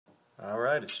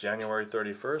Alright, it's January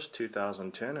 31st,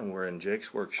 2010, and we're in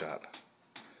Jake's workshop.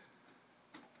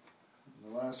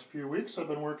 In the last few weeks I've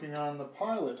been working on the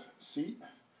pilot seat.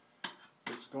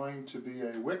 It's going to be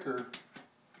a wicker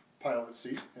pilot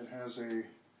seat. It has a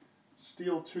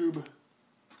steel tube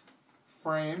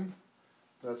frame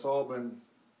that's all been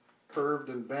curved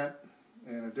and bent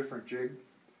in a different jig,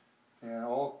 and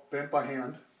all bent by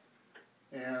hand.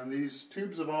 And these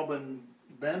tubes have all been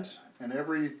bent, and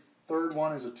every third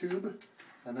one is a tube,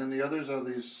 and then the others are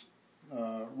these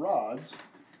rods,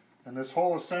 and this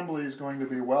whole assembly is going to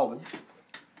be welded,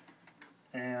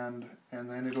 and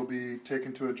then it'll be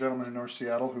taken to a gentleman in North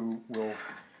Seattle who will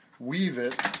weave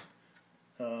it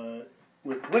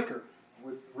with wicker,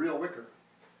 with real wicker,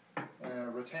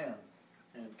 rattan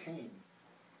and cane.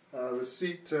 The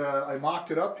seat, I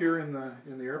mocked it up here in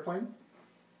the airplane,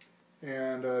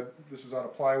 and this is out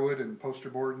of plywood and poster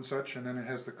board and such, and then it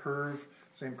has the curve,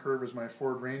 same curve as my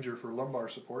Ford Ranger for lumbar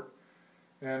support.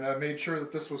 And I made sure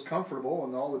that this was comfortable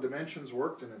and all the dimensions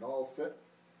worked and it all fit.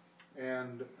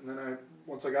 And then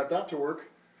once I got that to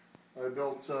work, I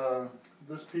built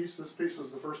this piece. This piece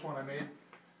was the first one I made,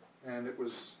 and it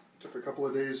took a couple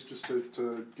of days just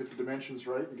to get the dimensions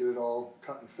right and get it all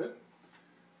cut and fit.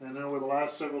 And then over the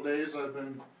last several days I've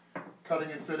been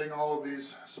cutting and fitting all of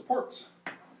these supports.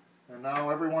 And now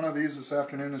every one of these this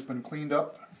afternoon has been cleaned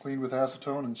with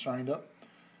acetone and shined up.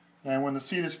 And when the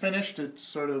seat is finished, it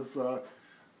sort of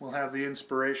will have the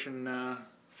inspiration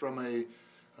from a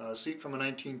seat from a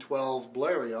 1912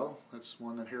 Blériot. That's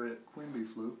one that Harriet Quimby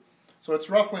flew. So it's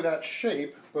roughly that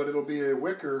shape, but it'll be a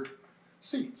wicker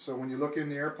seat. So when you look in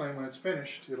the airplane when it's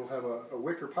finished, it'll have a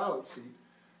wicker pilot seat,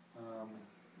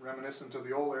 reminiscent of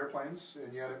the old airplanes,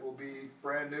 and yet it will be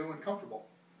brand new and comfortable.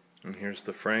 And here's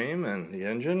the frame and the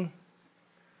engine.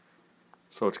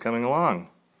 So it's coming along.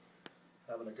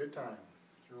 Having a good time.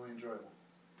 It's really enjoyable.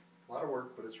 A lot of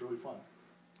work, but it's really fun.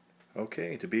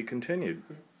 Okay, to be continued.